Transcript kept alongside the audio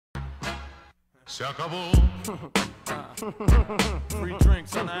Se acabó. Free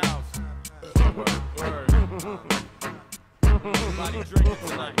drinks in the house. Word. Everybody drinking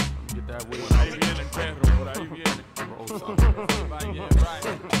tonight. Get that weed. Por ahí viene el perro, por ahí viene. Everybody getting right.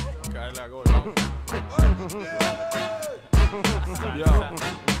 Cállate gordo. Yo,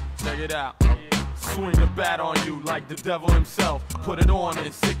 check it out. Swing the bat on you like the devil himself. Put it on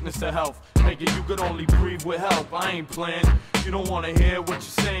in sickness or health. Make it you could only breathe with help. I ain't playing. You don't wanna hear what you're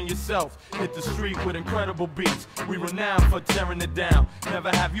saying yourself. Hit the street with incredible beats. We renowned for tearing it down. Never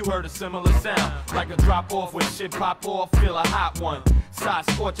have you heard a similar sound. Like a drop off when shit pop off. Feel a hot one. Side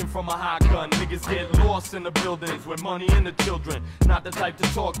scorching from a hot gun. Niggas get lost in the buildings with money and the children. Not the type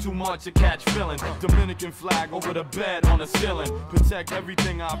to talk too much or catch feelings. Dominican flag over the bed on the ceiling. Protect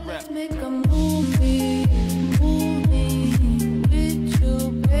everything I rep. Let's make a movie with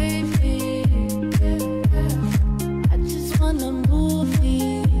you, baby. I just wanna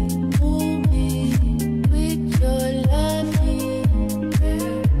movie with your loving.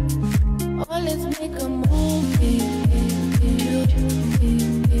 Oh, let's make a movie.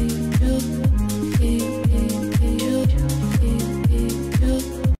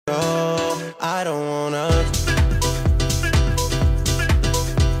 I don't wanna.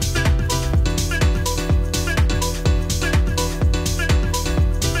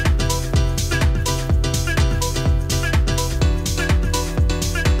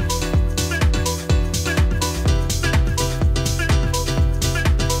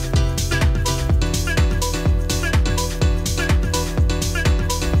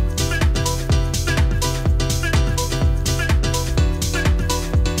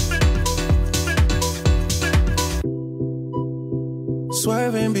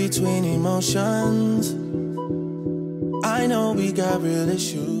 Swerving between emotions. I know we got real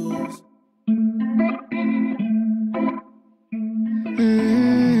issues.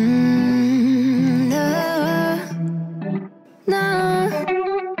 No.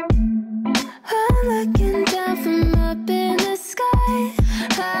 I'm looking down from up in the sky.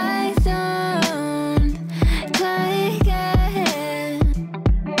 I don't like it.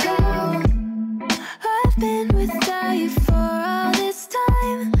 No. I've been without you for all this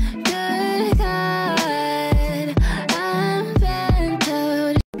time. Good God, I'm bent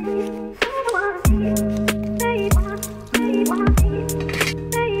out.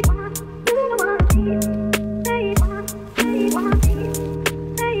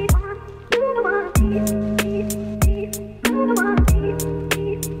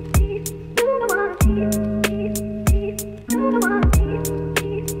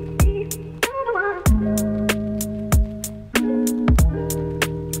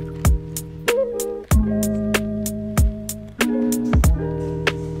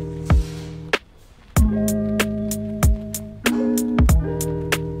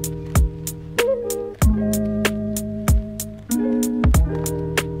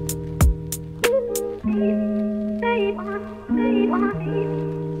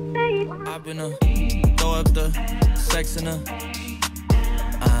 I've been throw up the sex in her.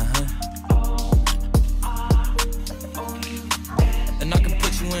 And I can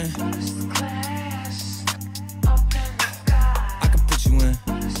put you in. I can put you in.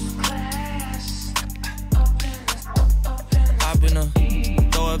 I've been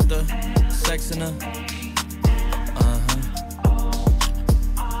throw up the sex in her.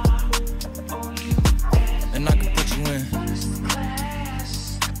 And I can put you in.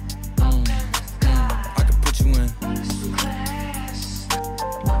 I can put you in.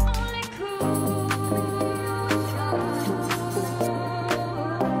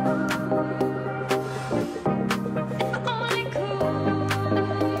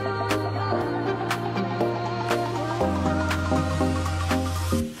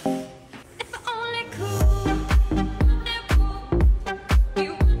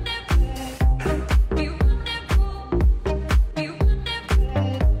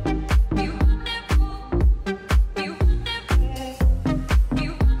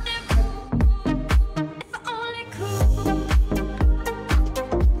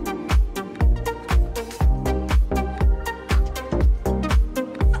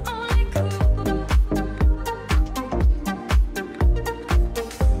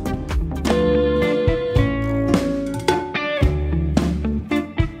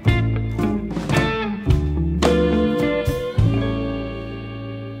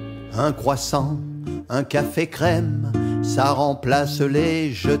 Un croissant, un café crème, ça remplace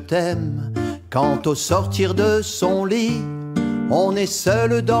les je t'aime. Quand au sortir de son lit, on est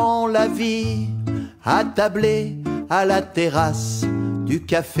seul dans la vie, attablé à la terrasse du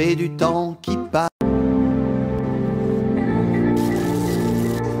café du temps qui passe.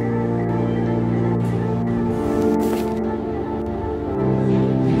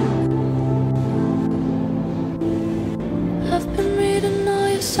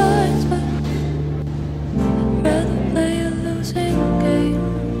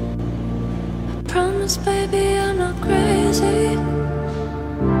 promise, baby, I'm not crazy.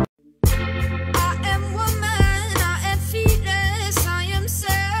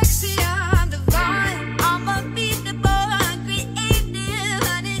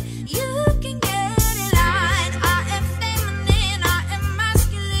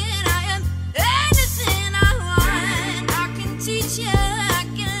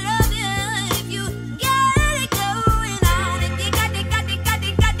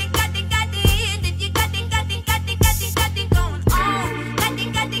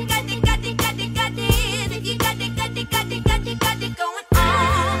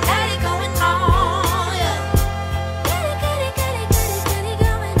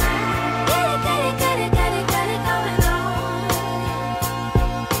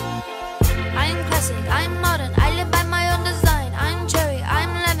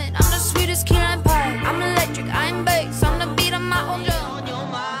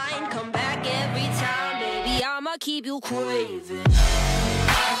 Keep you craving.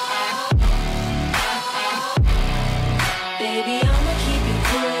 Baby, I'ma keep you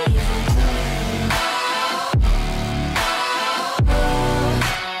craving.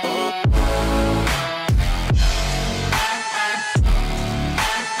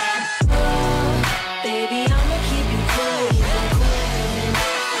 Baby, I'ma keep you craving.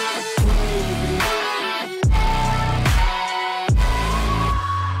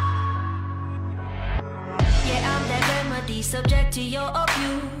 Yeah, I'm that remedy, subject to your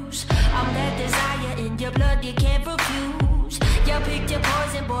abuse. I'm that desire in your blood you can't refuse. You picked your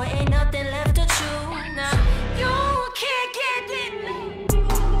poison, boy, ain't nothing left to choose. Now, you